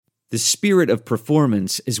The spirit of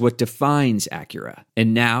performance is what defines Acura.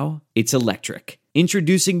 And now, it's electric.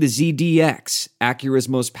 Introducing the ZDX, Acura's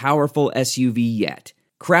most powerful SUV yet.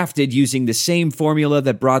 Crafted using the same formula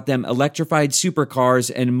that brought them electrified supercars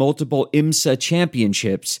and multiple IMSA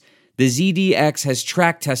championships, the ZDX has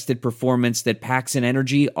track-tested performance that packs an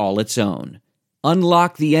energy all its own.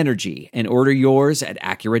 Unlock the energy and order yours at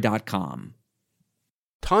Acura.com.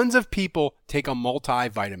 Tons of people take a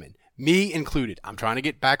multivitamin, me included. I'm trying to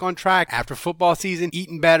get back on track after football season,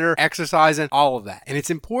 eating better, exercising, all of that. And it's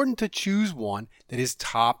important to choose one that is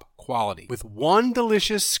top quality. With one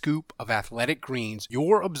delicious scoop of Athletic Greens,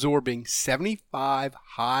 you're absorbing 75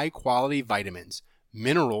 high-quality vitamins,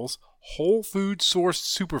 minerals, whole food sourced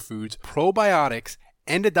superfoods, probiotics,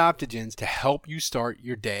 and adaptogens to help you start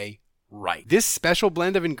your day right. This special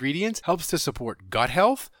blend of ingredients helps to support gut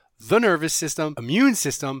health, the nervous system, immune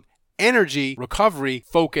system, energy, recovery,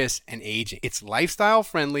 focus, and aging. It's lifestyle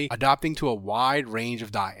friendly, adapting to a wide range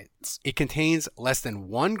of diets. It contains less than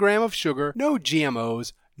 1 gram of sugar, no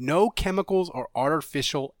GMOs, no chemicals or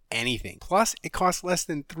artificial anything. Plus, it costs less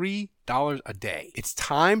than $3 a day. It's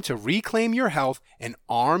time to reclaim your health and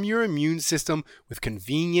arm your immune system with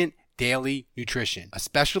convenient daily nutrition,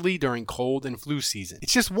 especially during cold and flu season.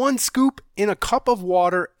 It's just 1 scoop in a cup of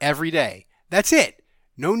water every day. That's it.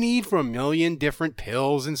 No need for a million different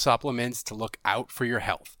pills and supplements to look out for your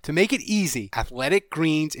health. To make it easy, Athletic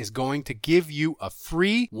Greens is going to give you a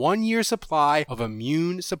free 1-year supply of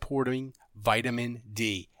immune-supporting vitamin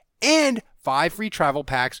D and 5 free travel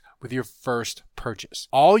packs with your first purchase.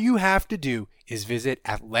 All you have to do is visit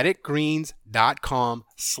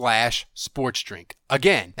athleticgreens.com/sportsdrink.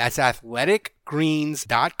 Again, that's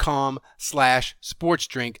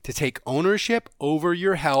athleticgreens.com/sportsdrink to take ownership over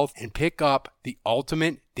your health and pick up the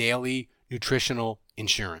ultimate daily nutritional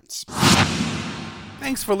insurance.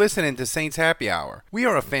 Thanks for listening to Saints Happy Hour. We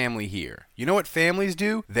are a family here. You know what families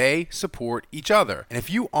do? They support each other. And if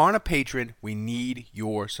you aren't a patron, we need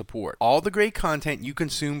your support. All the great content you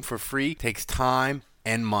consume for free takes time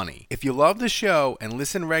and money. If you love the show and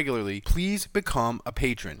listen regularly, please become a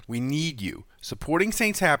patron. We need you. Supporting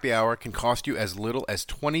Saints Happy Hour can cost you as little as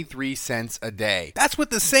 23 cents a day. That's what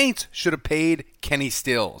the Saints should have paid Kenny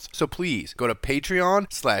Stills. So please go to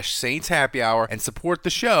Patreon/Saints Happy Hour and support the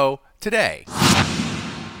show today.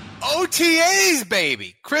 OTAs,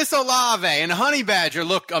 baby! Chris Olave and Honey Badger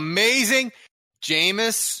look amazing.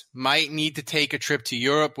 Jameis might need to take a trip to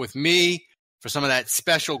Europe with me for some of that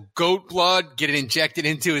special goat blood, get it injected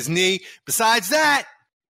into his knee. Besides that,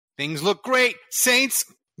 things look great. Saints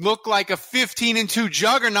look like a 15-2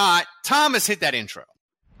 juggernaut. Thomas, hit that intro.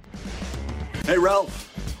 Hey,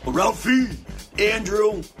 Ralph. Well, Ralphie,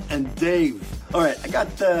 Andrew, and Dave. All right, I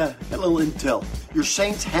got a little intel. Your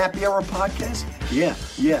Saints Happy Hour podcast? Yeah.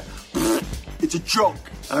 It's a joke,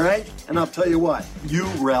 all right? And I'll tell you what. You,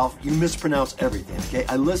 Ralph, you mispronounce everything, okay?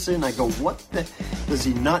 I listen, I go, what the... Does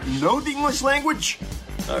he not know the English language?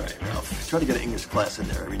 All right, Ralph. Try to get an English class in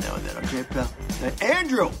there every now and then, okay, pal? Hey,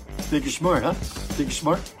 Andrew! Think you're smart, huh? Think you're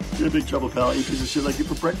smart? You're in big trouble, pal. I eat piece of shit like you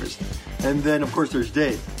for breakfast. And then, of course, there's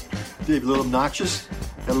Dave. Dave, a little obnoxious?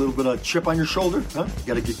 Got a little bit of chip on your shoulder, huh?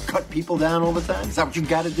 You gotta cut people down all the time? Is that what you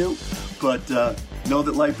gotta do? But know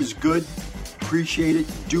that life is good. Appreciate it.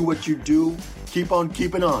 Do what you do. Keep on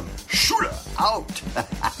keeping on. Shooter out.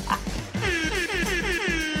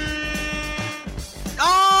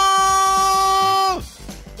 Oh!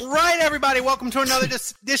 Right, everybody. Welcome to another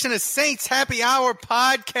edition of Saints Happy Hour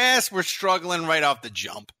podcast. We're struggling right off the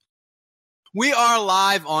jump. We are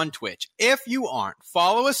live on Twitch. If you aren't,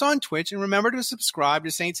 follow us on Twitch and remember to subscribe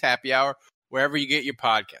to Saints Happy Hour wherever you get your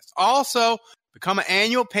podcasts. Also, become an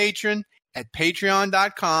annual patron at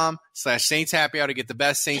patreon.com/Saints Happy Hour to get the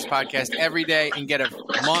best Saints podcast every day and get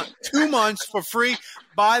 2 months for free.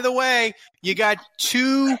 By the way, you got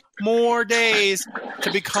 2 more days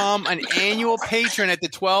to become an annual patron at the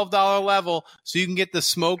 $12 level so you can get the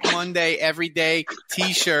Smoke Monday Everyday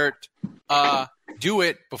t-shirt. Do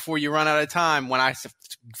it before you run out of time. When I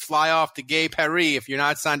fly off to Gay Paris, if you're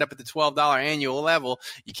not signed up at the $12 annual level,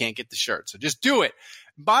 you can't get the shirt. So just do it.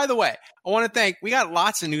 By the way, I want to thank, we got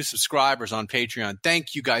lots of new subscribers on Patreon.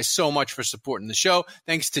 Thank you guys so much for supporting the show.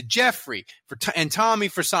 Thanks to Jeffrey and Tommy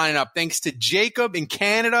for signing up. Thanks to Jacob in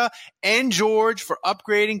Canada and George for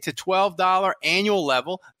upgrading to $12 annual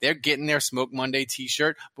level. They're getting their Smoke Monday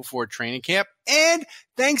t-shirt before training camp. And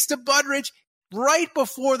thanks to Budrich. Right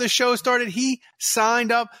before the show started, he signed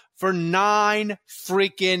up for 9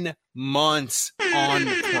 freaking months on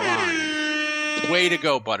Prime. Way to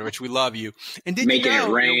go, Butterich. We love you. And did Making you know,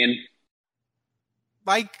 it rain.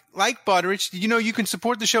 like Butteridge, you can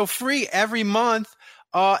support the show free every month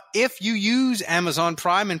if you use Amazon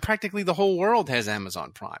Prime, and practically the whole world has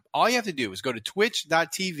Amazon Prime. All you have to do is go to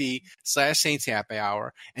twitch.tv/Saints Happy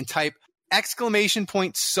Hour and type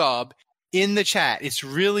 !sub in the chat. It's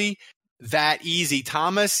really that easy.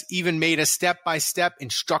 Thomas even made a step-by-step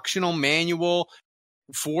instructional manual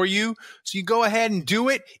for you. So you go ahead and do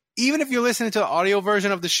it. Even if you're listening to the audio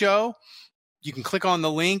version of the show, you can click on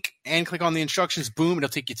the link and click on the instructions. Boom, it'll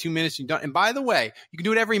take you 2 minutes. You're done. And by the way, you can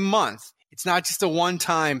do it every month. It's not just a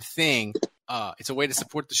one-time thing. It's a way to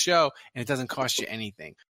support the show, and it doesn't cost you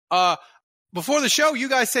anything. Before the show, you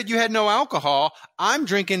guys said you had no alcohol. I'm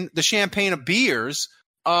drinking the champagne of beers.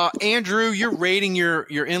 Andrew, you're raiding your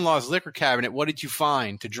in-laws' liquor cabinet. What did you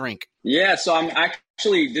find to drink? Yeah, so I'm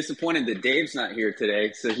actually disappointed that Dave's not here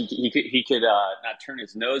today, so he could not turn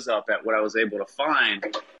his nose up at what I was able to find.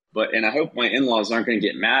 And I hope my in-laws aren't going to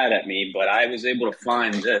get mad at me, but I was able to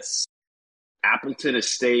find this Appleton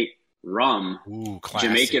Estate rum,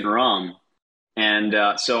 Jamaican rum.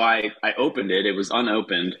 And so I opened it. It was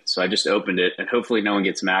unopened, so I just opened it, and hopefully no one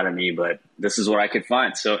gets mad at me, but this is what I could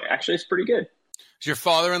find. So actually it's pretty good. Is your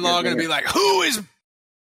father-in-law going to be like, who is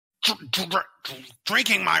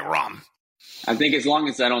drinking my rum? I think as long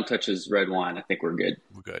as I don't touch his red wine, I think we're good.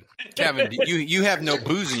 We're good. Kevin, you have no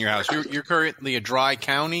booze in your house. You're currently a dry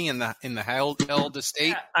county in the held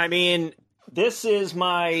estate. I mean, that's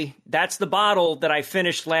the bottle that I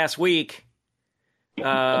finished last week.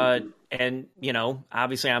 And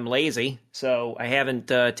obviously I'm lazy, so I haven't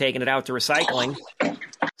taken it out to recycling.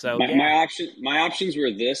 So my options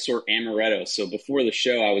were this or amaretto. So before the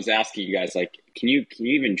show, I was asking you guys, like, can you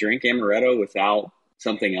even drink amaretto without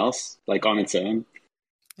something else, like on its own?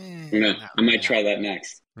 I might try that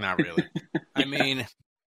next. Not really. I mean,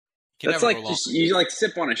 that's like you like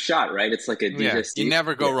sip on a shot, right? It's like a digestive. You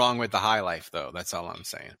never go wrong with the High Life, though. That's all I'm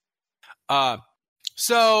saying.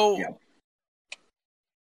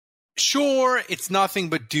 Sure, it's nothing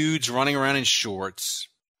but dudes running around in shorts.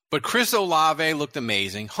 But Chris Olave looked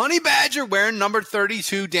amazing. Honey Badger wearing number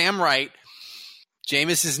 32, damn right.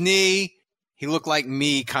 Jameis's knee, he looked like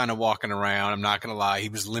me kind of walking around. I'm not going to lie. He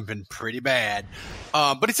was limping pretty bad.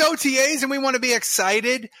 But it's OTAs, and we want to be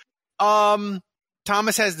excited.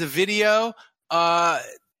 Thomas has the video.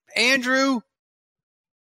 Andrew,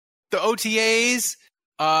 the OTAs,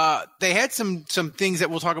 they had some things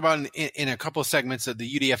that we'll talk about in a couple of segments of the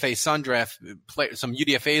UDFA Sun Draft. Some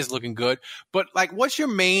UDFAs looking good. But, what's your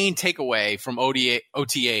main takeaway from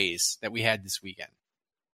OTAs that we had this weekend?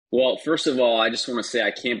 Well, first of all, I just want to say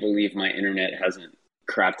I can't believe my internet hasn't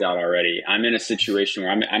crapped out already. I'm in a situation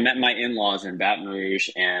where I'm at my in-laws in Baton Rouge,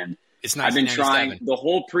 and I've been trying the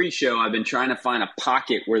whole pre-show. I've been trying to find a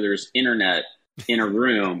pocket where there's internet in a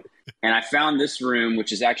room, and I found this room,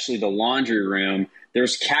 which is actually the laundry room.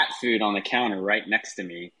 There's cat food on the counter right next to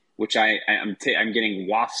me, which I'm getting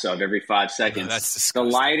wafts of every 5 seconds. No, that's disgusting.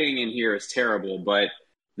 The lighting in here is terrible, but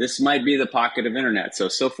this might be the pocket of internet.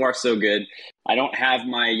 So far, so good. I don't have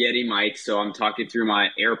my Yeti mic, so I'm talking through my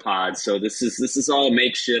AirPods. So this is all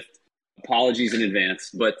makeshift. Apologies in advance.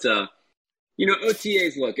 But,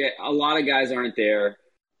 OTAs, look, a lot of guys aren't there.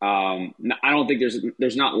 I don't think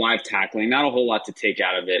there's not live tackling, not a whole lot to take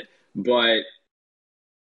out of it. But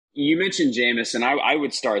you mentioned Jameis, and I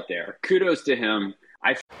would start there. Kudos to him.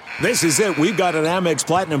 This is it. We've got an Amex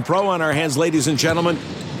Platinum Pro on our hands, ladies and gentlemen.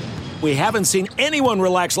 We haven't seen anyone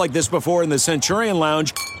relax like this before in the Centurion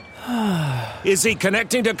Lounge. Is he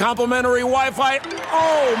connecting to complimentary Wi-Fi?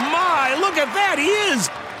 Oh, my. Look at that. He is.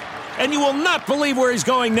 And you will not believe where he's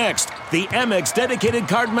going next. The Amex dedicated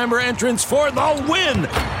card member entrance for the win.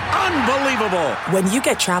 Unbelievable. When you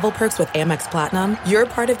get travel perks with Amex Platinum, you're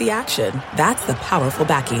part of the action. That's the powerful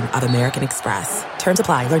backing of American Express. Terms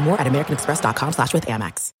apply. Learn more at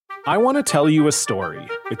americanexpress.com/withAmex. I want to tell you a story.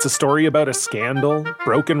 It's a story about a scandal,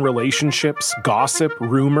 broken relationships, gossip,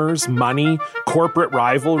 rumors, money, corporate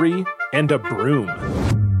rivalry, and a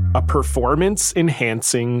broom. A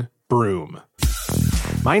performance-enhancing broom.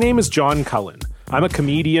 My name is John Cullen. I'm a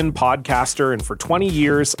comedian, podcaster, and for 20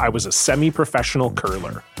 years, I was a semi-professional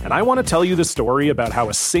curler. And I want to tell you the story about how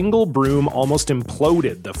a single broom almost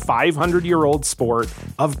imploded the 500-year-old sport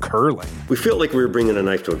of curling. We felt like we were bringing a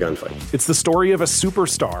knife to a gunfight. It's the story of a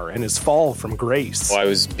superstar and his fall from grace. Well, I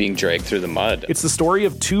was being dragged through the mud. It's the story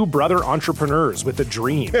of two brother entrepreneurs with a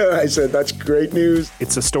dream. I said, that's great news.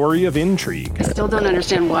 It's a story of intrigue. I still don't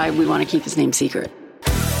understand why we want to keep his name secret.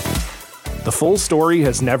 The full story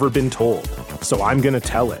has never been told, so I'm going to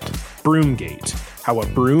tell it. Broomgate, how a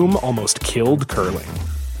broom almost killed curling.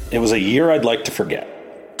 It was a year I'd like to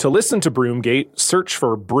forget. To listen to Broomgate, search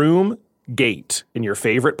for Broomgate in your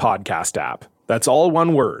favorite podcast app. That's all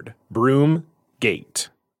one word. Broomgate.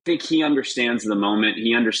 I think he understands the moment.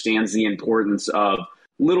 He understands the importance of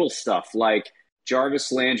little stuff like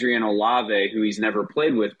Jarvis Landry and Olave, who he's never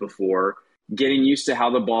played with before, getting used to how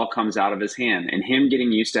the ball comes out of his hand and him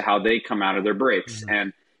getting used to how they come out of their breaks. Mm-hmm.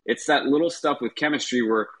 And it's that little stuff with chemistry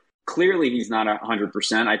where clearly he's not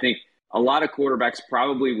 100%. I think a lot of quarterbacks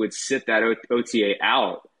probably would sit that OTA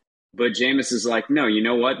out. But Jameis is like, no, you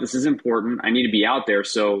know what? This is important. I need to be out there.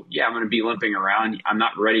 So, yeah, I'm going to be limping around. I'm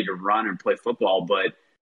not ready to run and play football, but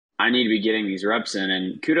I need to be getting these reps in.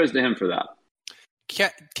 And kudos to him for that.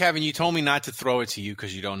 Kevin, you told me not to throw it to you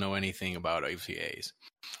because you don't know anything about OTAs.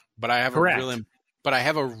 But I have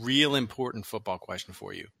a real important football question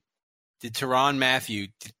for you. Did Tyrann Mathieu,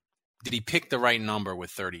 did he pick the right number with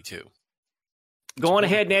 32? Go on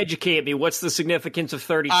ahead and educate me. What's the significance of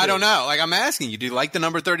 32? I don't know. Like, I'm asking you, do you like the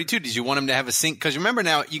number 32? Did you want him to have a because remember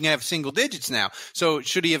now you can have single digits now. So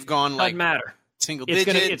should he have gone like doesn't matter. Single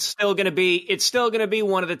digit? It's still going to be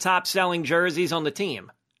one of the top selling jerseys on the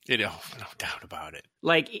team. No doubt about it.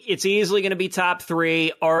 Like, it's easily going to be top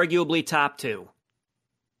 3, arguably top 2.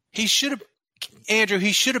 He should have, Andrew.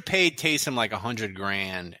 He should have paid Taysom like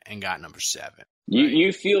 $100,000 and got number 7. Right?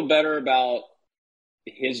 You feel better about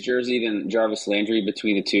his jersey than Jarvis Landry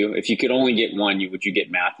between the two? If you could only get one, would you get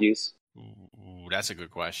Matthews? Ooh, that's a good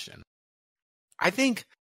question. I think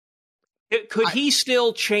could he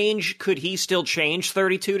still change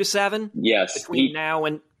 32 to 7? Yes. Between now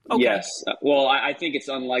and okay. Yes. Well, I think it's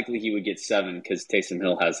unlikely he would get 7 because Taysom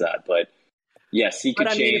Hill has that, but yes, he could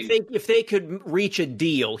change. Mean, if they could reach a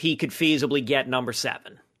deal, he could feasibly get number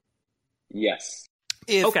 7. Yes.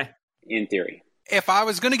 Okay. In theory. If I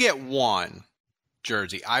was going to get one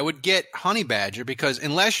jersey, I would get Honey Badger because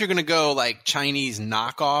unless you're going to go like Chinese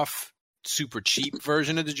knockoff, super cheap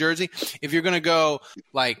version of the jersey, if you're going to go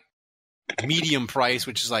like medium price,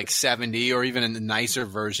 which is like 70, or even a nicer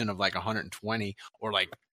version of like 120, or like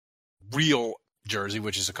real jersey,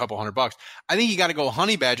 which is a couple $100, I think you got to go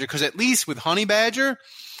Honey Badger because at least with Honey Badger,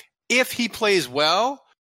 if he plays well,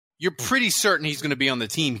 you're pretty certain he's going to be on the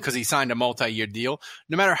team because he signed a multi-year deal.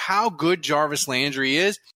 No matter how good Jarvis Landry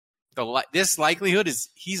is, this likelihood is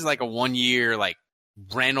he's like a 1-year like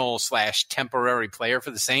rental / temporary player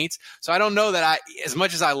for the Saints. So I don't know that as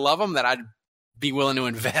much as I love him, that I'd be willing to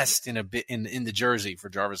invest in the jersey for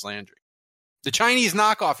Jarvis Landry. The Chinese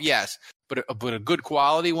knockoff, yes, but a good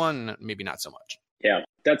quality one, maybe not so much. Yeah,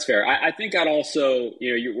 that's fair. I think I'd also,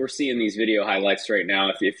 we're seeing these video highlights right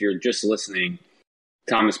now. If you're just listening,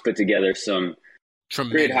 Thomas put together some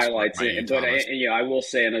great highlights. But I will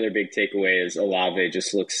say another big takeaway is Olave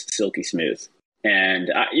just looks silky smooth.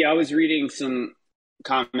 And I was reading some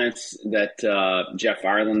comments that Jeff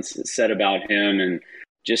Ireland said about him, and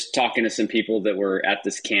just talking to some people that were at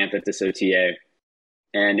this camp at this OTA.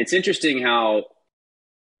 And it's interesting how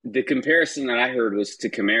the comparison that I heard was to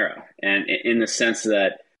Kamara, and in the sense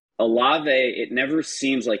that Olave, it never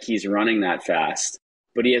seems like he's running that fast,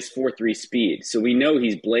 but he has 4.3 speed. So we know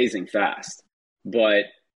he's blazing fast, but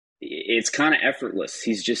it's kind of effortless.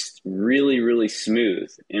 He's just really, really smooth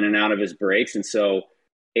in and out of his breaks. And so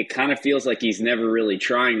it kind of feels like he's never really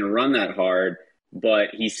trying to run that hard, but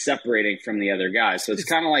he's separating from the other guys. So it's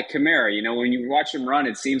kind of like Kamara, when you watch him run,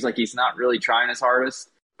 it seems like he's not really trying his hardest,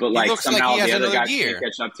 but like somehow the other guys can't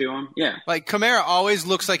catch up to him. Yeah. Like Kamara always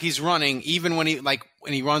looks like he's running, even when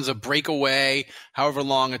he runs a breakaway, however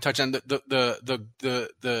long a touchdown.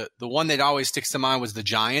 The one that always sticks to mind was the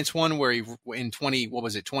Giants one where he in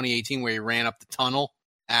 2018, where he ran up the tunnel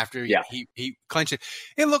after he clinched it.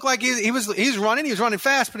 It looked like he was running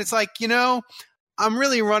fast, but it's like, I'm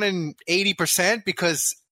really running 80%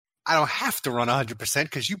 because I don't have to run 100%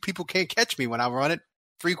 because you people can't catch me when I run at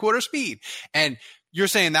 3/4 speed. And you're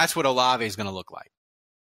saying that's what Olave is going to look like.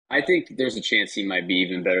 I think there's a chance he might be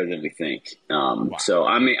even better than we think. Wow. So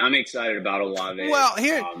I'm excited about Olave. Well,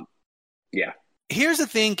 here's the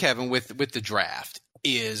thing, Kevin, with the draft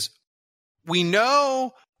is we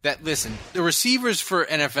know that, listen, the receivers for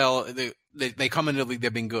NFL, they come into the league,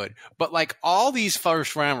 they've been good. But like all these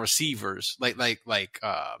first round receivers,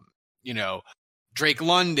 Drake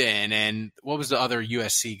London and what was the other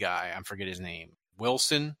USC guy? I forget his name.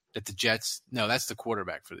 Wilson at the Jets. No, that's the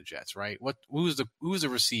quarterback for the Jets, right? Who was the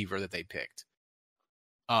receiver that they picked?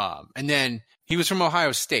 And then he was from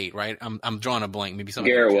Ohio State, right? I'm drawing a blank. Maybe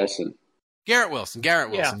something. Garrett Wilson. Garrett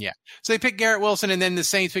Wilson. Yeah. So they picked Garrett Wilson, and then the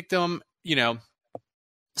Saints picked him.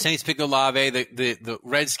 Saints picked Olave. The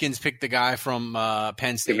Redskins picked the guy from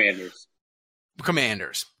Penn State.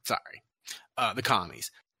 Commanders. Sorry, the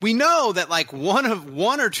Commies. We know that like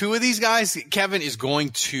one or two of these guys, Kevin, is going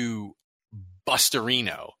to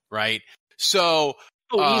Busterino, right? So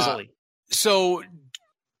easily. So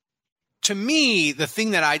to me, the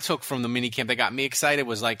thing that I took from the minicamp that got me excited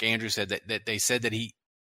was, like Andrew said, that they said that he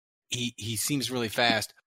seems really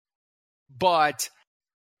fast. But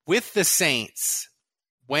with the Saints,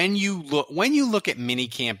 when you look at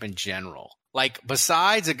minicamp in general, like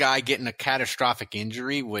besides a guy getting a catastrophic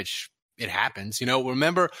injury, which it happens,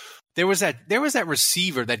 remember there was that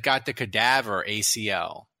receiver that got the cadaver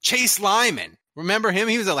ACL, Chase Lyman. Remember him?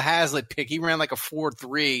 He was a Hazlitt pick. He ran like a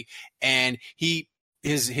 4.3, and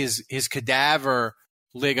his cadaver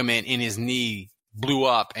ligament in his knee blew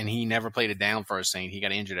up, and he never played it down for a Saint. He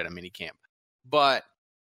got injured at a minicamp. But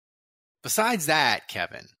besides that,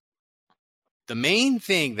 Kevin, the main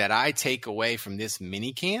thing that I take away from this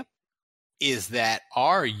minicamp is that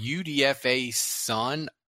our UDFA Sun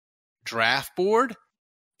draft board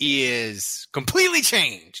is completely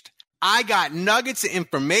changed. I got nuggets of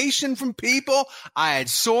information from people. I had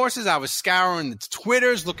sources. I was scouring the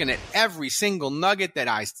Twitters, looking at every single nugget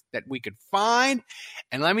that we could find.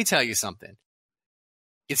 And let me tell you something.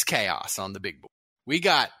 It's chaos on the big board. We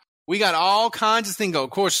got all kinds of things go. Of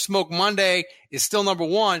course, Smoke Monday is still number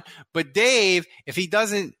one. But Dave, if he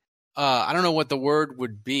doesn't, I don't know what the word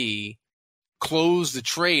would be, close the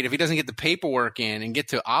trade, if he doesn't get the paperwork in and get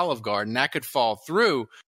to Olive Garden, that could fall through.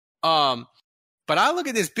 But I look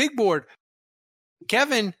at this big board,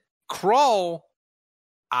 Kevin Krull.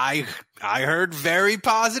 I heard very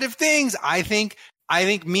positive things. I think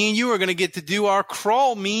me and you are going to get to do our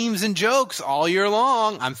Krull memes and jokes all year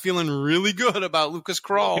long. I'm feeling really good about Lucas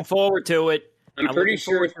Krull. Looking forward to it. I'm pretty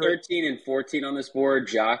sure 13 and 14 on this board.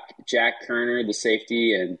 Jack Kerner, the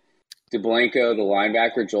safety, and DeBlanco, the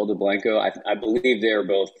linebacker, Joel DeBlanco. I believe they are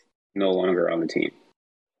both no longer on the team.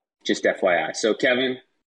 Just FYI. So Kevin,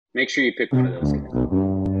 make sure you pick one of those guys.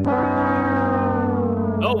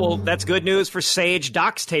 Oh, well, that's good news for Sage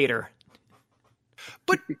Doxtator.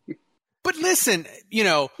 But listen,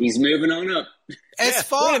 he's moving on up. Wait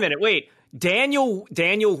a minute, wait. Daniel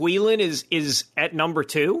Whelan is at number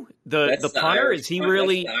 2. The punter, is he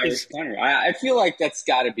really? Irish punter. I feel like that's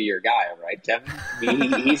got to be your guy, right,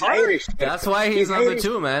 Kevin? He's Irish. That's why he's number Irish.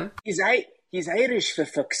 2, man. He's Irish, for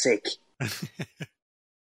fuck's sake.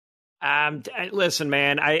 Listen,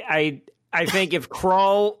 man. I think if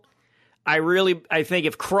Krull, I think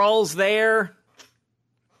if Krull's there,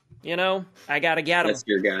 I gotta get him. That's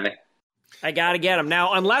your guy. I gotta get him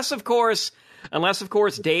now, unless of course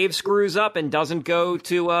Dave screws up and doesn't go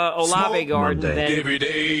to Olave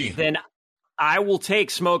Garden, then I will take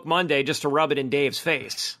Smoke Monday just to rub it in Dave's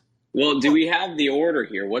face. Well, do we have the order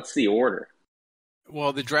here? What's the order?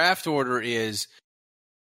 Well, the draft order is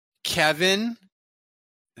Kevin,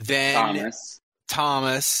 then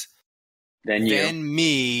Thomas, then you, then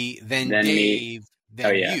me, then Dave,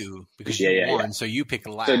 then you, because you won, so you pick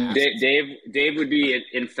last. So Dave would be,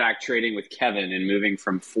 in fact, trading with Kevin and moving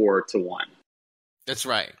from 4 to 1. That's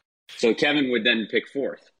right. So Kevin would then pick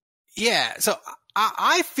 4th. Yeah, so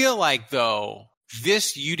I feel like, though,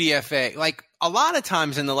 this UDFA, like a lot of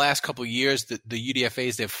times in the last couple of years, the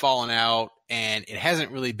UDFAs, they've fallen out, and it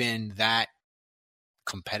hasn't really been that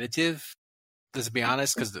competitive, let's be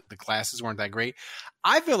honest, because the classes weren't that great.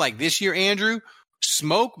 I feel like this year, Andrew,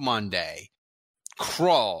 Smoke Monday,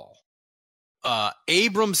 Krull,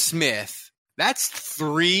 Abram Smith, that's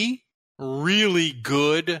 3 really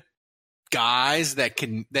good guys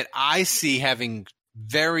that I see having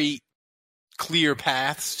very clear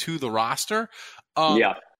paths to the roster.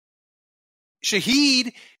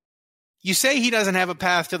 Shaheed, you say he doesn't have a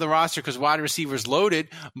path to the roster because wide receiver's loaded,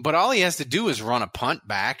 but all he has to do is run a punt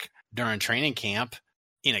back during training camp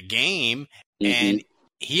in a game, and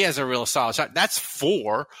he has a real solid shot. That's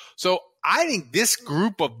 4. So I think this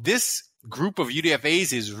group of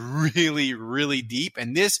UDFAs is really, really deep,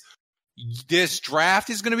 and this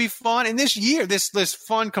draft is going to be fun. And this year, this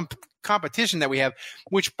fun competition that we have,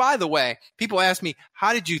 which, by the way, people ask me,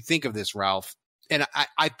 how did you think of this, Ralph? And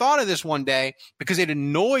I thought of this one day because it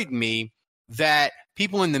annoyed me that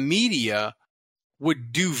people in the media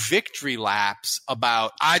would do victory laps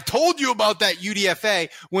about, I told you about that UDFA,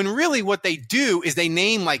 when really what they do is they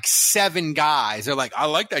name like 7 guys. They're like, I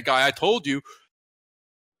like that guy. I told you.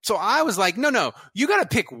 So I was like, no, you got to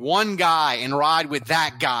pick one guy and ride with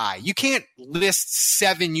that guy. You can't list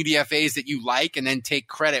 7 UDFAs that you like and then take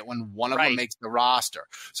credit when one of them makes the roster.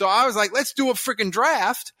 So I was like, let's do a freaking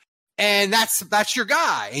draft, and that's your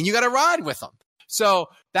guy, and you got to ride with him. So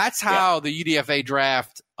that's how the UDFA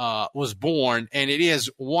draft was born, and it is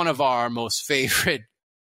one of our most favorite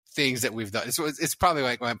things that we've done. It's probably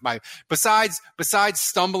like my besides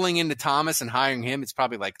stumbling into Thomas and hiring him, it's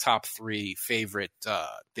probably like top 3 favorite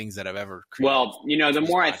things that I've ever created. Well, the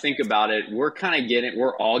more I think about it, we're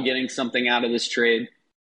all getting something out of this trade.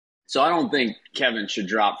 So I don't think Kevin should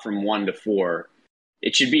drop from 1 to 4.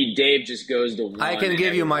 It should be Dave just goes to 1. I can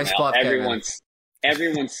give you my spot, Kevin.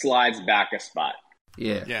 Everyone slides back a spot.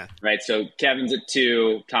 Yeah. Right. So Kevin's at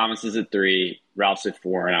 2, Thomas is at 3, Ralph's at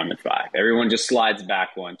 4, and I'm at 5. Everyone just slides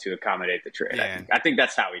back 1 to accommodate the trade. Yeah. I think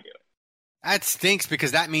that's how we do it. That stinks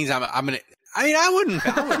because that means I'm gonna. I mean, I wouldn't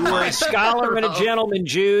We're a scholar and a gentleman,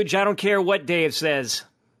 Juge. I don't care what Dave says.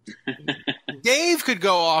 Dave could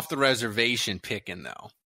go off the reservation picking though.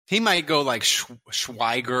 He might go like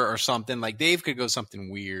Schweiger or something. Like Dave could go something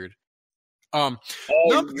weird. You're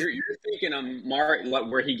thinking of Mario,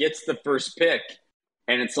 where he gets the first pick.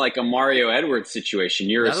 And it's like a Mario Edwards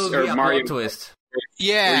situation. That'll be a Mario twist.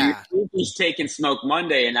 Yeah. He's taking Smoke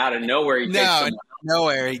Monday, and out of nowhere he takes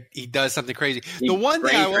nowhere he does something crazy. The one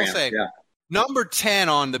thing I will say, number 10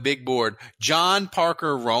 on the big board, John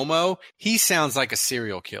Parker Romo, he sounds like a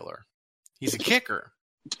serial killer. He's a kicker,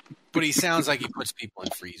 but he sounds like he puts people in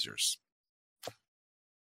freezers.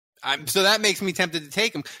 So that makes me tempted to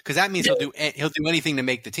take him because that means he'll do anything to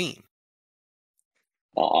make the team.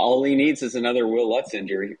 All he needs is another Will Lutz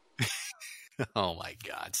injury. Oh my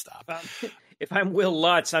God! Stop. If I'm Will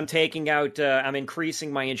Lutz, I'm taking out. I'm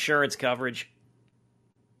increasing my insurance coverage.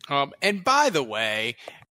 And by the way,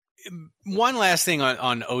 one last thing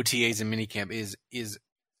on OTAs and minicamp is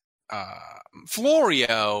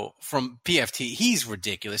Florio from PFT. He's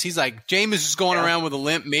ridiculous. He's like, Jameis is going around with a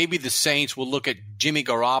limp. Maybe the Saints will look at Jimmy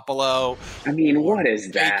Garoppolo. I mean, what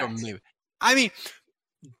is that? I mean,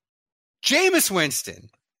 Jameis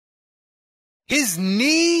Winston, his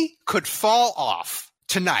knee could fall off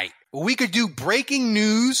tonight. We could do breaking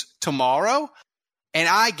news tomorrow, and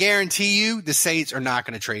I guarantee you the Saints are not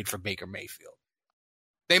going to trade for Baker Mayfield.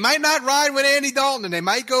 They might not ride with Andy Dalton, and they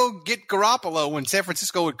might go get Garoppolo when San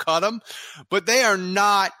Francisco would cut him, but they are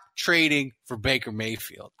not trading for Baker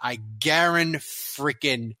Mayfield. I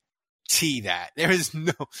guarantee that. There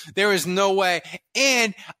is no way.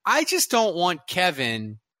 And I just don't want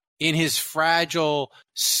Kevin in his fragile,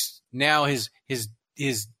 now his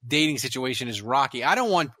dating situation is rocky. I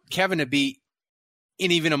don't want Kevin to be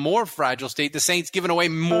in even a more fragile state. The Saints giving away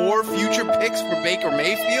more future picks for Baker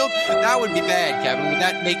Mayfield. That would be bad, Kevin. Would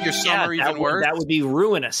that make your summer even worse? That would be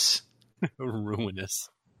ruinous. Ruinous.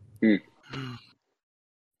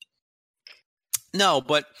 No,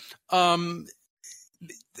 but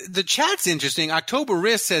the chat's interesting. October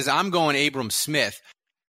Risk says, I'm going Abram Smith.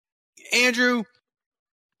 Andrew,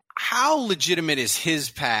 how legitimate is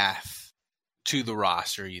his path to the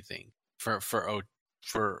roster, you think, for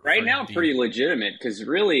right now? Pretty legitimate, because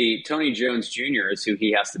really Tony Jones Jr. is who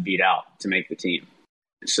he has to beat out to make the team.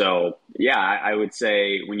 So, yeah, I would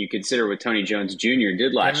say when you consider what Tony Jones Jr.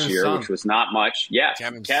 did last year, which was not much. Yeah,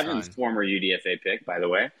 Kevin's former UDFA pick, by the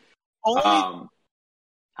way.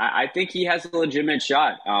 I think he has a legitimate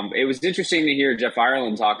shot. It was interesting to hear Jeff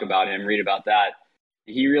Ireland talk about him, read about that.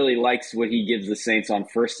 He really likes what he gives the Saints on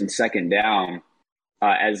first and second down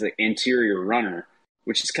as an interior runner,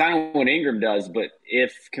 which is kind of what Ingram does. But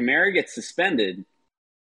if Kamara gets suspended,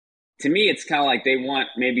 to me, it's kind of like they want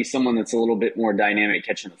maybe someone that's a little bit more dynamic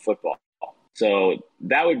catching the football. So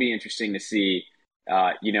that would be interesting to see,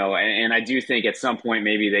 and I do think at some point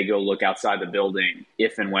maybe they go look outside the building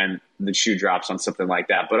if and when the shoe drops on something like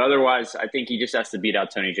that. But otherwise, I think he just has to beat out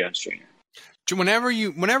Tony Jones Jr.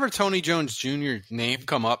 Whenever Tony Jones Jr. name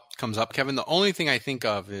comes up, Kevin, the only thing I think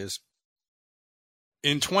of is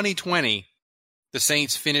in 2020, the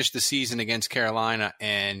Saints finished the season against Carolina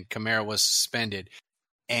and Kamara was suspended,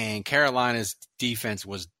 and Carolina's defense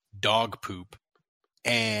was dog poop,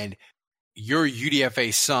 and your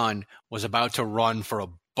UDFA son was about to run for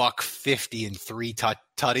 $150 and 3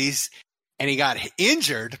 tutties, and he got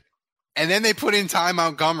injured, and then they put in Ty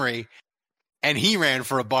Montgomery. And he ran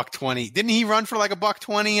for $120. Didn't he run for like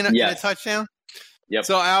 $120 in a touchdown? Yep.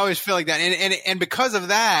 So I always feel like that. And because of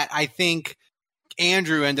that, I think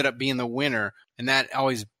Andrew ended up being the winner. And that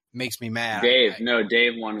always makes me mad. Dave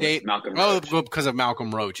won with Malcolm Roach. Oh, because of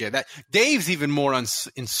Malcolm Roach. Yeah. Dave's even more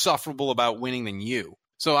insufferable about winning than you.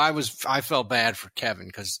 So I felt bad for Kevin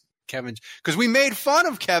because we made fun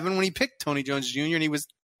of Kevin when he picked Tony Jones Jr. and he was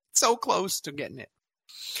so close to getting it.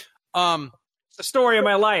 It's the story of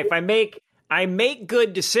my life. I make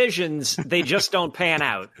good decisions. They just don't pan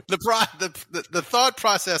out. The thought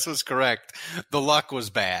process was correct. The luck was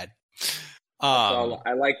bad.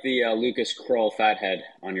 I like the Lucas Krull fathead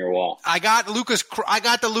on your wall. I got the Lucas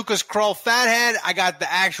Krull fathead. I got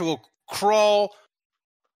the actual Krull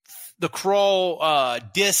the Kroll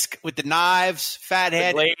disc with the knives,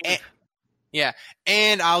 fathead.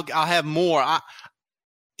 And I'll have more.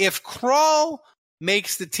 If Kroll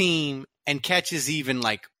makes the team and catches even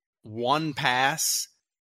like one pass,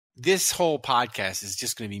 this whole podcast is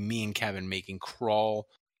just going to be me and Kevin making Kroll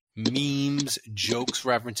memes, jokes,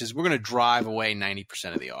 references. We're going to drive away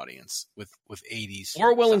 90% of the audience with 80s.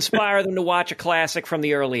 Or we'll inspire them to watch a classic from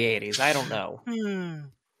the early 80s. I don't know.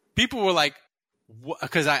 People were like,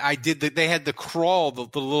 because I did they had the Kroll,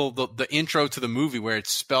 the intro to the movie where it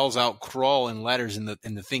spells out Kroll in letters and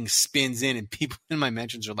the thing spins in, and people in my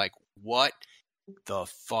mentions are like, what the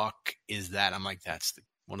fuck is that? I'm like, that's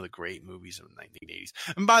one of the great movies of the 1980s.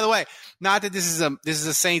 And by the way, not that this is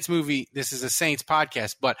a Saints movie, this is a Saints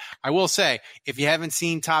podcast, but I will say, if you haven't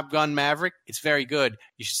seen Top Gun Maverick, it's very good.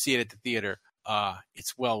 You should see it at the theater.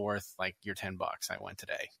 It's well worth like your $10. I went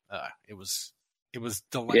today. It was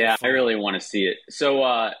delightful. Yeah, I really want to see it.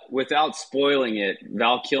 So without spoiling it,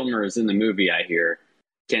 Val Kilmer is in the movie, I hear.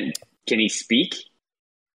 Can he speak?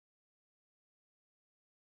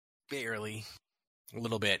 Barely. A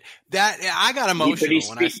little bit. That I got emotional.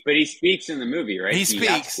 But he speaks in the movie, right? He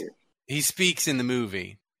speaks in the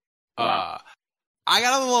movie. Wow. I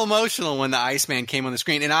got a little emotional when the Iceman came on the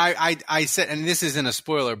screen, and I said, and this isn't a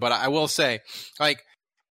spoiler, but I will say, like,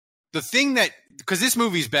 the thing that, because this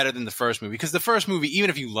movie is better than the first movie, because the first movie, even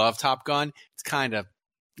if you love Top Gun, it's kind of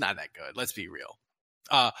not that good. Let's be real.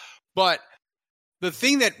 But the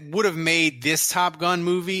thing that would have made this Top Gun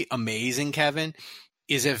movie amazing, Kevin,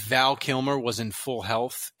 is if Val Kilmer was in full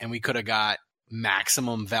health and we could have got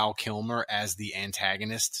maximum Val Kilmer as the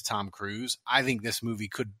antagonist to Tom Cruise. I think this movie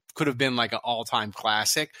could have been like an all-time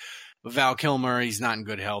classic. But Val Kilmer, he's not in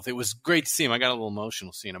good health. It was great to see him. I got a little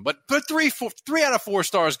emotional seeing him. But 3 out of 4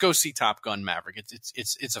 stars. Go see Top Gun Maverick.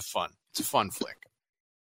 It's a fun flick.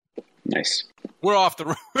 Nice. We're off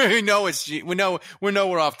the. We know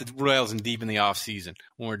we're off the rails and deep in the off season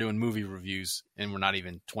when we're doing movie reviews and we're not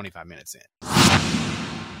even 25 minutes in.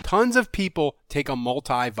 Tons of people take a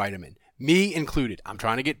multivitamin, me included. I'm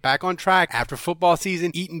trying to get back on track after football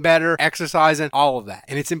season, eating better, exercising, all of that.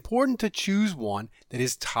 And it's important to choose one that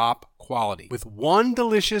is top quality. With one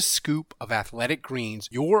delicious scoop of Athletic Greens,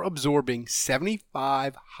 you're absorbing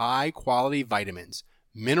 75 high-quality vitamins,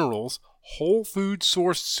 minerals, whole food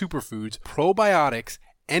sourced superfoods, probiotics,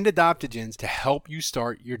 and adaptogens to help you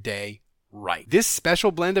start your day right. This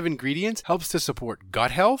special blend of ingredients helps to support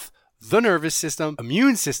gut health, the nervous system,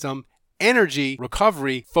 immune system, energy,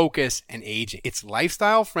 recovery, focus, and aging. It's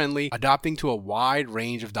lifestyle friendly, adapting to a wide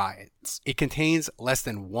range of diets. It contains less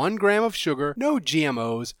than 1 gram of sugar, no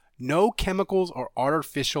GMOs, no chemicals or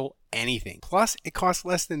artificial anything. Plus, it costs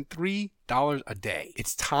less than $3 a day.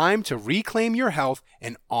 It's time to reclaim your health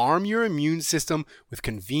and arm your immune system with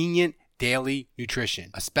convenient daily nutrition,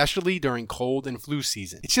 especially during cold and flu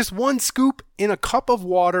season. It's just 1 scoop in a cup of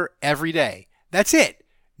water every day. That's it.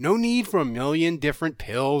 No need for a million different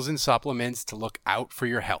pills and supplements to look out for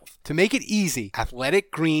your health. To make it easy,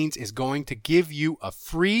 Athletic Greens is going to give you a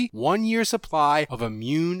free 1-year supply of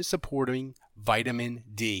immune-supporting vitamin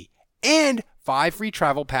D and 5 free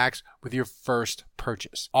travel packs with your first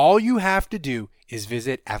purchase. All you have to do is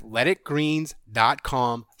visit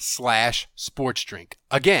athleticgreens.com/sportsdrink.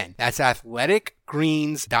 Again, that's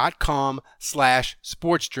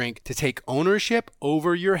athleticgreens.com/sportsdrink to take ownership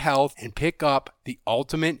over your health and pick up the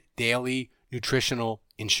ultimate daily nutritional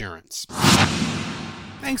insurance.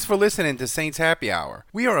 Thanks for listening to Saints Happy Hour.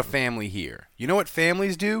 We are a family here. You know what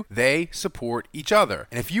families do? They support each other.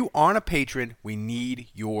 And if you aren't a patron, we need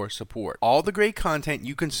your support. All the great content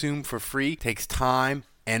you consume for free takes time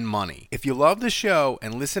and money. If you love the show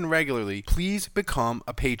and listen regularly, please become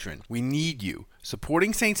a patron. We need you.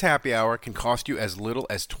 Supporting Saints Happy Hour can cost you as little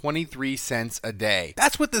as 23 cents a day.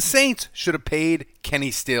 That's what the Saints should have paid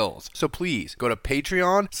Kenny Stills. So please go to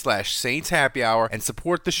Patreon/Saints Happy Hour and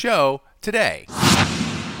support the show today.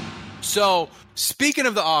 So, speaking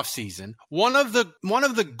of the off season, one of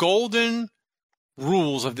the golden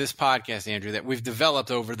rules of this podcast, Andrew, that we've developed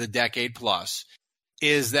over the decade plus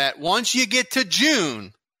is that once you get to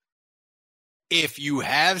June, if you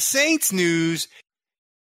have Saints news,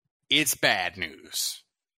 it's bad news.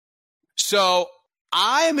 So,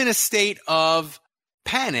 I'm in a state of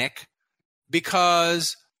panic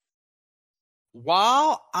because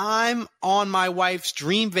while I'm on my wife's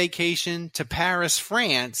dream vacation to Paris,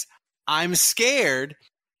 France, I'm scared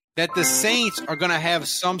that the Saints are going to have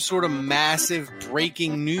some sort of massive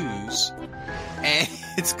breaking news. And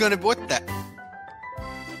it's going to, what the?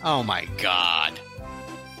 Oh my God.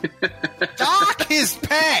 Dock his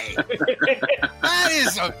pay.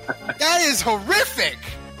 That is horrific.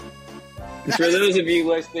 For those of you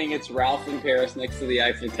listening, it's Ralph in Paris next to the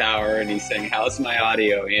Eiffel Tower, and he's saying, "How's my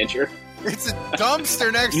audio, Andrew?" It's a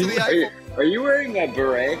dumpster next to the Eiffel. Are you wearing a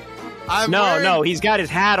beret? No, he's got his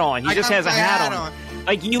hat on. He just has a hat on.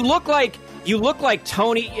 Like you look like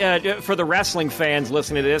Tony. For the wrestling fans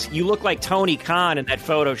listening to this, you look like Tony Khan in that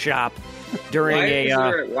Photoshop during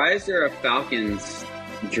Why is there a Falcons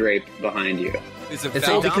drape behind you? It's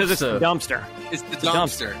because it's a dumpster. It's the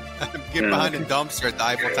dumpster. Get behind a dumpster at the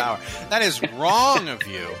Eiffel Tower. That is wrong of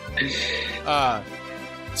you.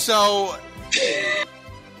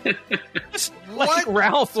 Like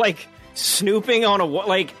Ralph, like snooping on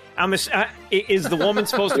is the woman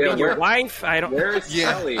supposed to be your wife? I don't. Where's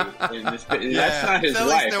Sally? In this, that's not his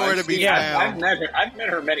Sally's wife. nowhere to be found. I've met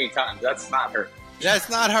her many times. That's not her. That's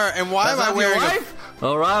not her. And why am I wearing your wife?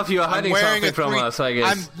 Oh, Ralph, you're hiding something from us, I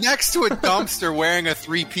guess. I'm next to a dumpster wearing a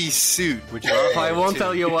 3-piece suit. Which I won't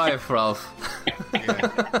tell your wife, Ralph.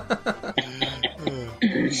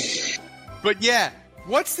 But yeah,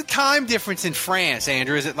 what's the time difference in France,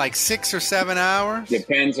 Andrew? Is it like 6 or 7 hours?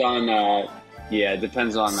 Depends on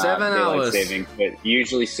 7 hours. Savings, but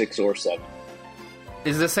usually 6 or 7.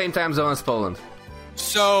 It's the same time zone as Poland.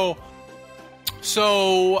 So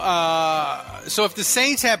if the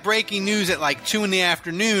Saints have breaking news at like 2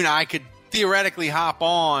 p.m, I could theoretically hop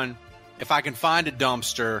on if I can find a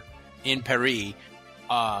dumpster in Paris.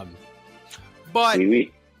 But are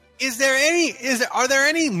there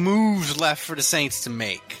any moves left for the Saints to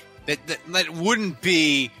make that wouldn't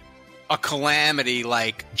be a calamity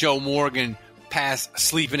like Joe Morgan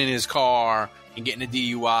sleeping in his car and getting a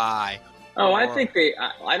DUI? Oh, I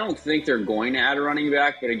don't think they're going to add a running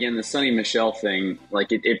back, but again, the Sonny Michel thing,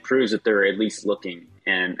 like it proves that they're at least looking,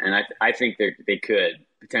 and I think they could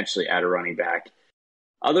potentially add a running back.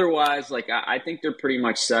 Otherwise, I think they're pretty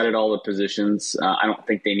much set at all the positions. I don't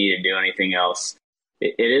think they need to do anything else.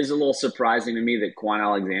 It is a little surprising to me that Quan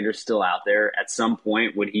Alexander's still out there. At some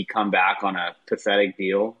point, would he come back on a pathetic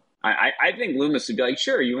deal? I think Loomis would be like,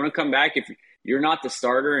 sure, you want to come back if you're not the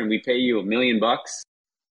starter and we pay you $1 million?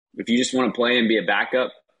 If you just want to play and be a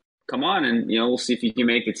backup, come on, and we'll see if you can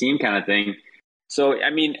make the team, kind of thing. So, I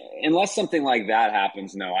mean, unless something like that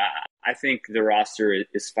happens, no, I think the roster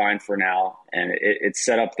is fine for now, and it's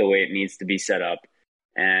set up the way it needs to be set up.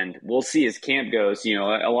 And we'll see as camp goes. A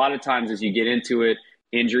lot of times as you get into it,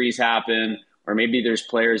 injuries happen, or maybe there's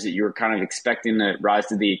players that you were kind of expecting to rise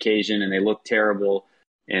to the occasion, and they look terrible,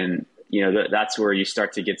 and that's where you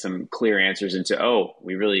start to get some clear answers into,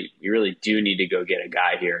 we really do need to go get a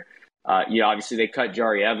guy here. Obviously they cut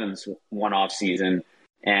Jari Evans one off season,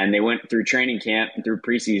 and they went through training camp and through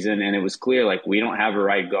preseason, and it was clear, we don't have a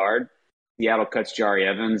right guard. Seattle cuts Jari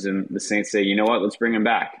Evans, and the Saints say, you know what, let's bring him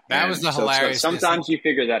back. That was the hilarious. Sometimes you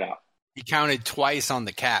figure that out. He counted twice on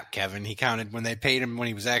the cap, Kevin. He counted when they paid him when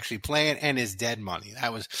he was actually playing and his dead money.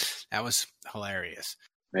 That was hilarious.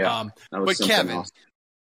 Yeah, but Kevin, else.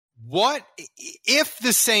 What if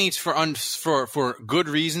the Saints, for good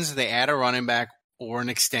reasons, they add a running back or an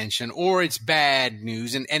extension, or it's bad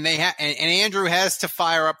news, and Andrew has to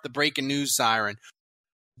fire up the breaking news siren?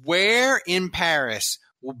 Where in Paris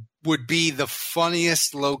would be the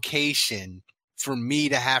funniest location for me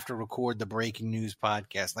to have to record the breaking news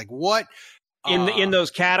podcast? Like what? In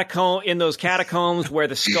those catacombs where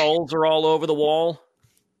the skulls are all over the wall.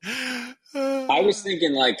 I was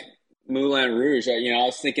thinking Moulin Rouge. I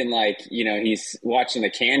was thinking he's watching a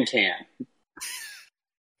can.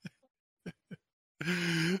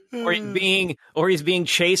 Or he's being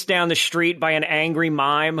chased down the street by an angry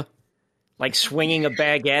mime, swinging a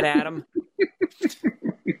baguette at him.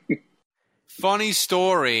 Funny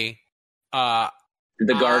story. The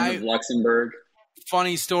Garden of Luxembourg.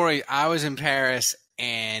 Funny story. I was in Paris,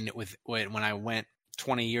 and when I went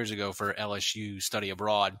 20 years ago for LSU study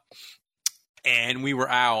abroad, and we were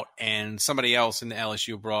out, and somebody else in the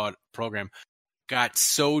LSU abroad program got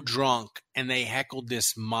so drunk, and they heckled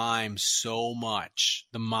this mime so much.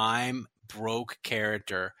 The mime broke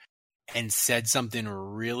character and said something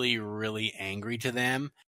really, really angry to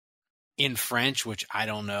them in French, which I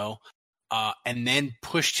don't know, and then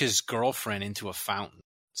pushed his girlfriend into a fountain.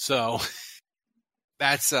 So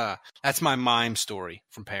that's my mime story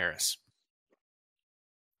from Paris.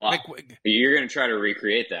 Wow. You're going to try to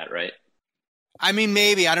recreate that, right? I mean,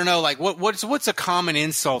 maybe. I don't know. What's a common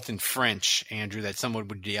insult in French, Andrew, that someone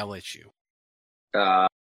would yell at you? Va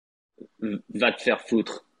te faire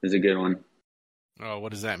foutre is a good one. Oh,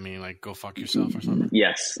 what does that mean? Go fuck yourself or something?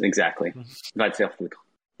 Yes, exactly. Va te faire foutre.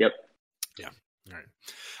 Yep. Yeah.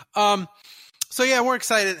 All right. So yeah, we're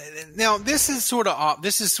excited. Now, this is sort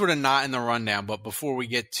of not in the rundown, but before we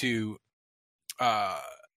get to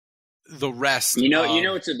the rest. You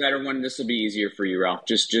know, it's a better one. This will be easier for you, Ralph.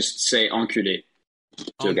 Just say enculé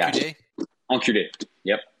to a guy. Enculé.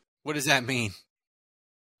 Yep. What does that mean?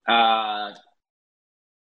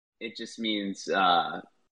 It just means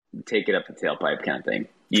take it up the tailpipe kind of thing.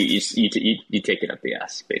 You take it up the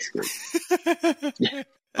ass, basically.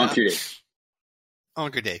 Enculé.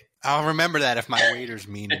 Enculé. I'll remember that if my waiters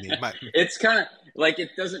mean to me. It's kind of like,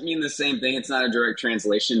 it doesn't mean the same thing. It's not a direct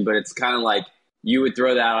translation, but it's kind of like you would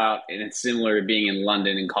throw that out, and it's similar to being in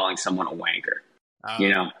London and calling someone a wanker. You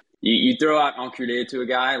know, you throw out enculé to a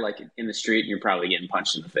guy like in the street, and you're probably getting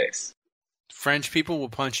punched in the face. French people will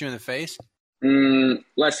punch you in the face?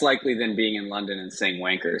 Less likely than being in London and saying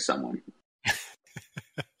wanker to someone.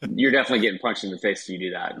 You're definitely getting punched in the face if you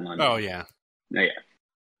do that in London. Oh, yeah. Yeah.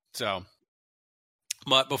 So,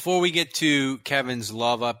 but before we get to Kevin's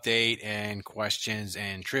love update and questions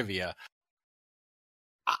and trivia,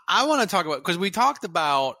 I want to talk about, because we talked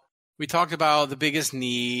about the biggest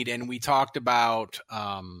need, and we talked about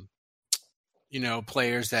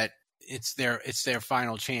players that it's their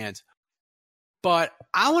final chance. But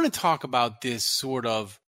I want to talk about this sort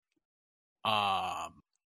of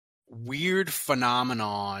weird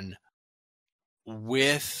phenomenon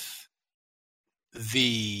with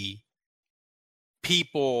the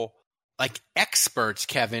people, like experts,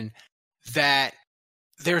 Kevin, that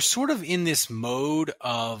they're sort of in this mode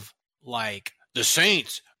of like, the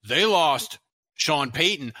Saints, they lost Sean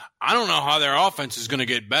Payton. I don't know how their offense is going to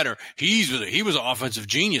get better. He was an offensive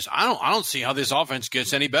genius. I don't see how this offense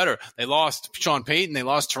gets any better. They lost Sean Payton. They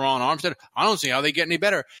lost Teron Armstead. I don't see how they get any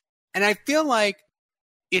better. And I feel like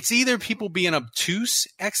it's either people being obtuse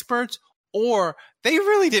experts, or they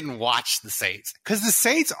really didn't watch the Saints, because the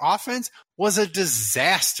Saints offense was a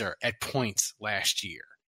disaster at points last year.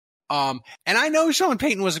 And I know Sean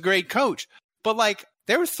Payton was a great coach, but like,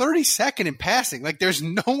 they were 32nd in passing. Like, there's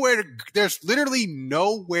literally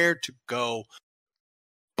nowhere to go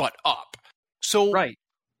but up. So, right.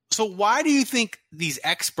 So why do you think these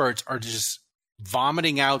experts are just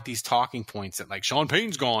vomiting out these talking points that, like, Sean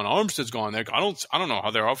Payton's gone, Armstead's gone? I don't know how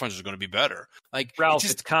their offense is going to be better. Like, Ralph,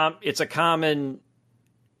 it's a common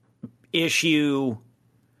issue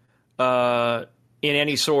in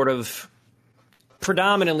any sort of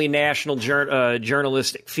predominantly national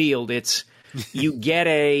journalistic field. It's you get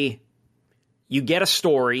a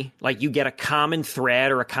story, like you get a common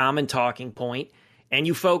thread or a common talking point, and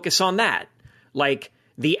you focus on that. Like,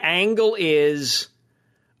 the angle is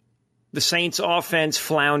the Saints offense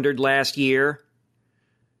floundered last year.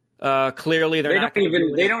 Clearly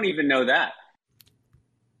they don't even know that.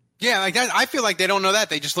 Yeah, like that, I feel like they don't know that.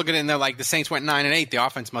 They just look at it and they're like, the Saints went 9-8. The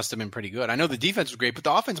offense must have been pretty good. I know the defense was great, but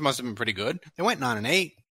the offense must have been pretty good. They went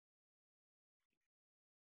 9-8.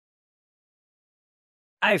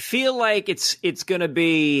 I feel like it's going to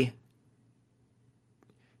be,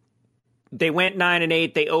 they went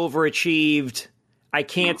 9-8. They overachieved. And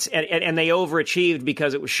they overachieved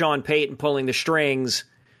because it was Sean Payton pulling the strings.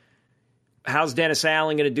 How's Dennis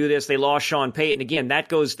Allen going to do this? They lost Sean Payton. Again,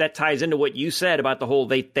 that ties into what you said about the whole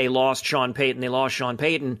they lost Sean Payton. They lost Sean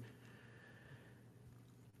Payton.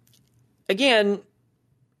 Again,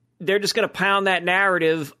 they're just going to pound that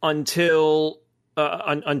narrative until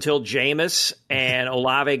Jameis and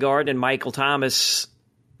Olave Garden and Michael Thomas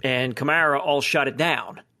and Kamara all shut it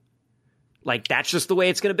down. Like, that's just the way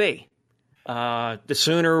it's going to be. The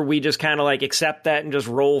sooner we just kind of like accept that and just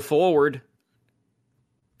roll forward,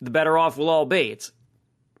 the better off we'll all be.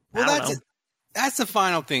 That's the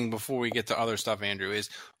final thing before we get to other stuff, Andrew, is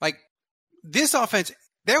like this offense.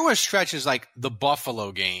 There were stretches like the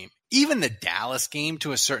Buffalo game, even the Dallas game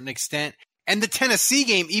to a certain extent, and the Tennessee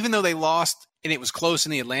game, even though they lost and it was close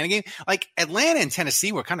in the Atlanta game. Like, Atlanta and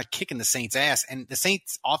Tennessee were kind of kicking the Saints' ass, and the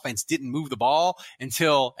Saints' offense didn't move the ball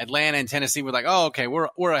until Atlanta and Tennessee were like, "Oh, okay,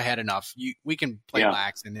 we're ahead enough. We can play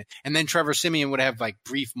lax." And then Trevor Siemian would have like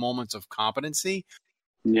brief moments of competency.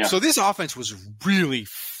 Yeah. So this offense was really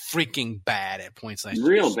freaking bad at points last year.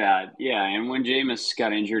 Real bad, yeah. And when Jameis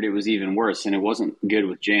got injured, it was even worse, and it wasn't good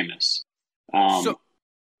with Jameis. But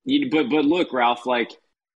look, Ralph, like,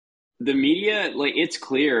 the media, like, it's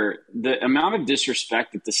clear the amount of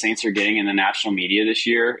disrespect that the Saints are getting in the national media this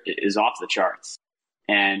year is off the charts.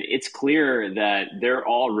 And it's clear that they're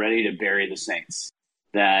all ready to bury the Saints.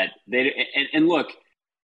 And look,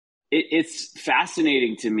 it's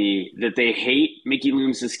fascinating to me that they hate Mickey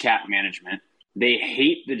Loomis' cap management. They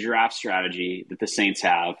hate the draft strategy that the Saints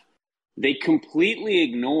have. They completely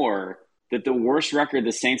ignore that the worst record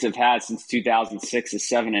the Saints have had since 2006 is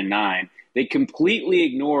 7-9. They completely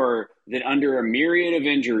ignore that under a myriad of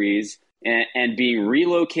injuries and being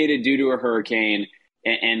relocated due to a hurricane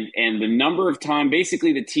and the number of time,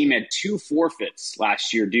 basically the team had 2 forfeits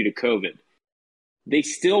last year due to COVID. They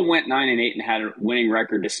still went 9-8 and had a winning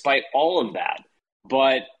record despite all of that.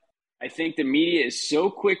 But I think the media is so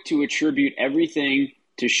quick to attribute everything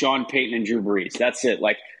to Sean Payton and Drew Brees. That's it.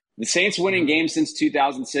 Like the Saints winning games since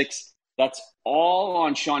 2006, that's all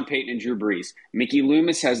on Sean Payton and Drew Brees. Mickey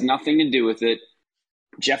Loomis has nothing to do with it.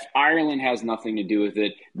 Jeff Ireland has nothing to do with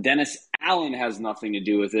it. Dennis Allen has nothing to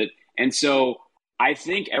do with it. And so I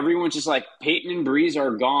think everyone's just like, Peyton and Brees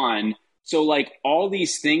are gone. So like all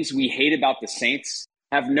these things we hate about the Saints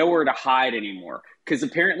have nowhere to hide anymore. Because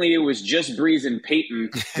apparently it was just Brees and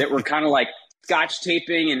Peyton that were kind of like scotch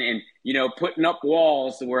taping and putting up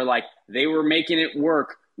walls where like they were making it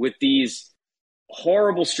work with these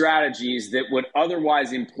horrible strategies that would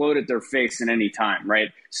otherwise implode at their face at any time, right?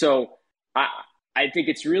 So I think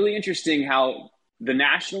it's really interesting how the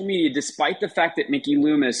national media, despite the fact that Mickey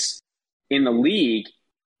Loomis in the league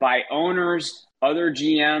by owners, other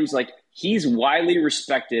GMs, like he's widely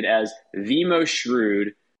respected as the most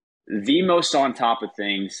shrewd, the most on top of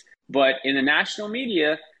things. But in the national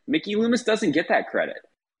media, Mickey Loomis doesn't get that credit.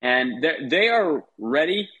 And they are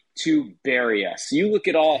ready to bury us. You look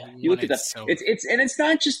at it's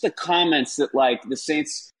not just the comments that like the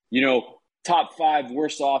Saints, top 5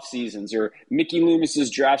 worst off seasons or Mickey Loomis's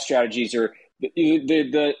draft strategies or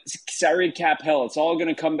the salary cap hell. It's all going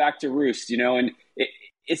to come back to roost, and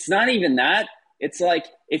it's not even that. It's like,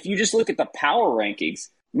 if you just look at the power rankings,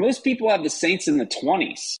 most people have the Saints in the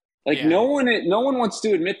 20s. Like no one wants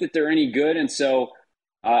to admit that they're any good. And so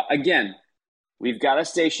again, we've got a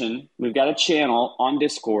station, we've got a channel on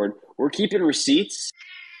Discord. We're keeping receipts.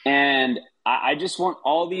 And I just want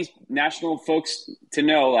all these national folks to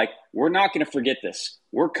know, like, we're not going to forget this.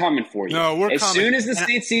 We're coming for you. No, we're coming. As soon as the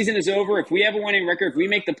Saints season is over, if we have a winning record, if we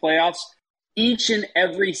make the playoffs, each and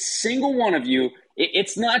every single one of you,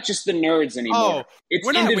 it's not just the nerds anymore. It's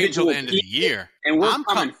we're not waiting until the individual end of the year. And we're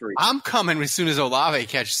coming for you. I'm coming as soon as Olave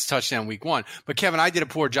catches a touchdown week 1. But, Kevin, I did a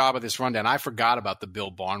poor job of this rundown. I forgot about the Bill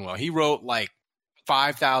Barnwell. He wrote like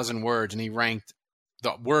 5,000 words, and he ranked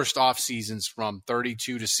the worst off seasons from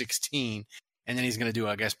 32 to 16. And then he's going to do,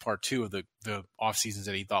 I guess, part 2 of the off seasons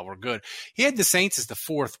that he thought were good. He had the Saints as the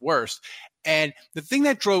 4th worst. And the thing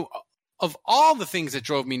that of all the things that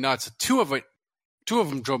drove me nuts, two of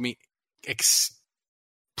them drove me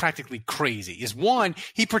practically crazy. Is one,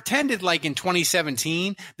 he pretended like in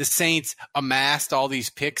 2017 the Saints amassed all these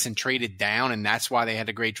picks and traded down, and that's why they had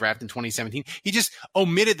a great draft in 2017. He just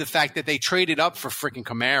omitted the fact that they traded up for freaking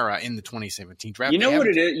Kamara in the 2017 draft. You know what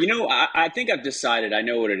it is? I think I've decided I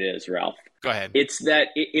know what it is, Ralph. Go ahead. It's that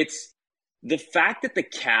it's the fact that the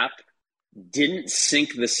cap didn't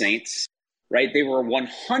sink the Saints, right? They were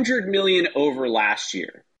 $100 million over last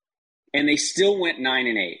year, and they still went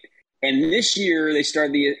 9-8. And this year, they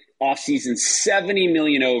started the offseason $70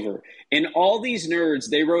 million over. And all these nerds,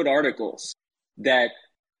 they wrote articles that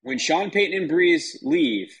when Sean Payton and Brees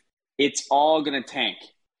leave, it's all going to tank.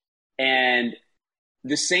 And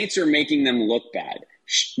the Saints are making them look bad.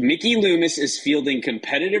 Mickey Loomis is fielding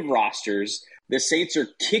competitive rosters. The Saints are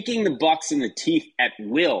kicking the Bucs in the teeth at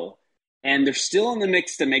will. And they're still in the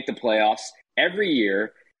mix to make the playoffs every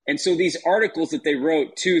year. And so these articles that they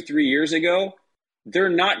wrote 2-3 years ago, they're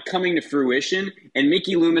not coming to fruition, and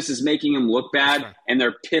Mickey Loomis is making them look bad, and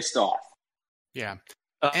they're pissed off. Yeah.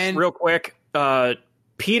 And real quick,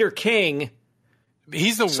 Peter King,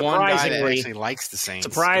 he's the one guy that actually likes the Saints.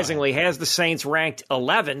 Surprisingly, has the Saints ranked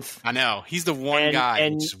 11th. I know. He's the one guy,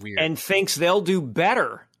 which is weird. And thinks they'll do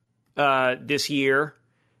better this year.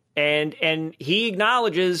 And he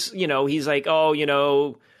acknowledges, he's like,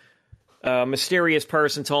 a mysterious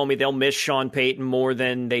person told me they'll miss Sean Payton more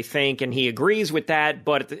than they think, and he agrees with that.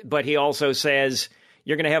 But he also says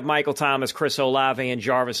you're going to have Michael Thomas, Chris Olave, and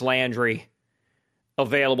Jarvis Landry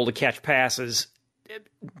available to catch passes.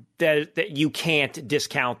 That you can't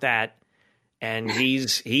discount that. And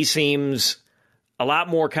he seems a lot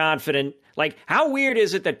more confident. Like, how weird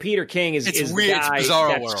is it that Peter King is weird. The guy it's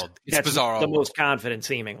bizarro world. It's that's bizarro the world. most confident,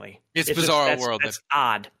 seemingly. It's bizarro world. That's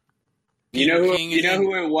odd. You know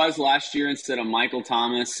who it was last year instead of Michael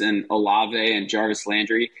Thomas and Olave and Jarvis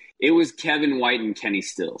Landry? It was Kevin White and Kenny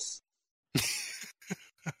Stills.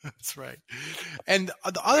 That's right. And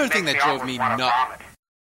the other thing that drove me nuts.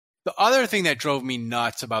 The other thing that drove me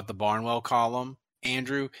nuts about the Barnwell column,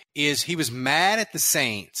 Andrew, is he was mad at the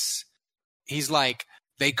Saints. He's like,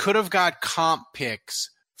 they could have got comp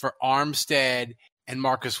picks for Armstead and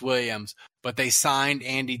Marcus Williams, but they signed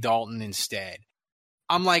Andy Dalton instead.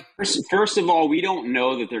 I'm like, first of all, we don't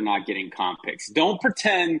know that they're not getting comp picks. Don't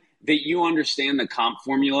pretend that you understand the comp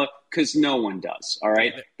formula, because no one does. All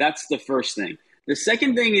right, that's the first thing. The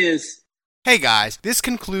second thing is, hey guys, this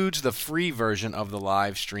concludes the free version of the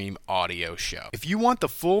live stream audio show. If you want the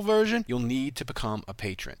full version, you'll need to become a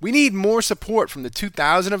patron. We need more support from the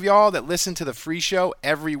 2,000 of y'all that listen to the free show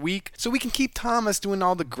every week so we can keep Thomas doing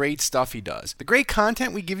all the great stuff he does. The great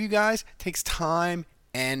content we give you guys takes time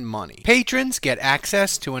and money. Patrons get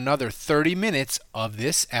access to another 30 minutes of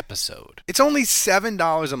this episode. It's only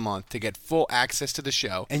 $7 a month to get full access to the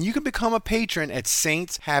show, and you can become a patron at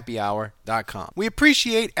saintshappyhour.com. We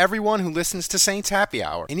appreciate everyone who listens to Saints Happy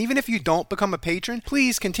Hour, and even if you don't become a patron,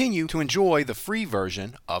 please continue to enjoy the free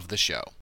version of the show.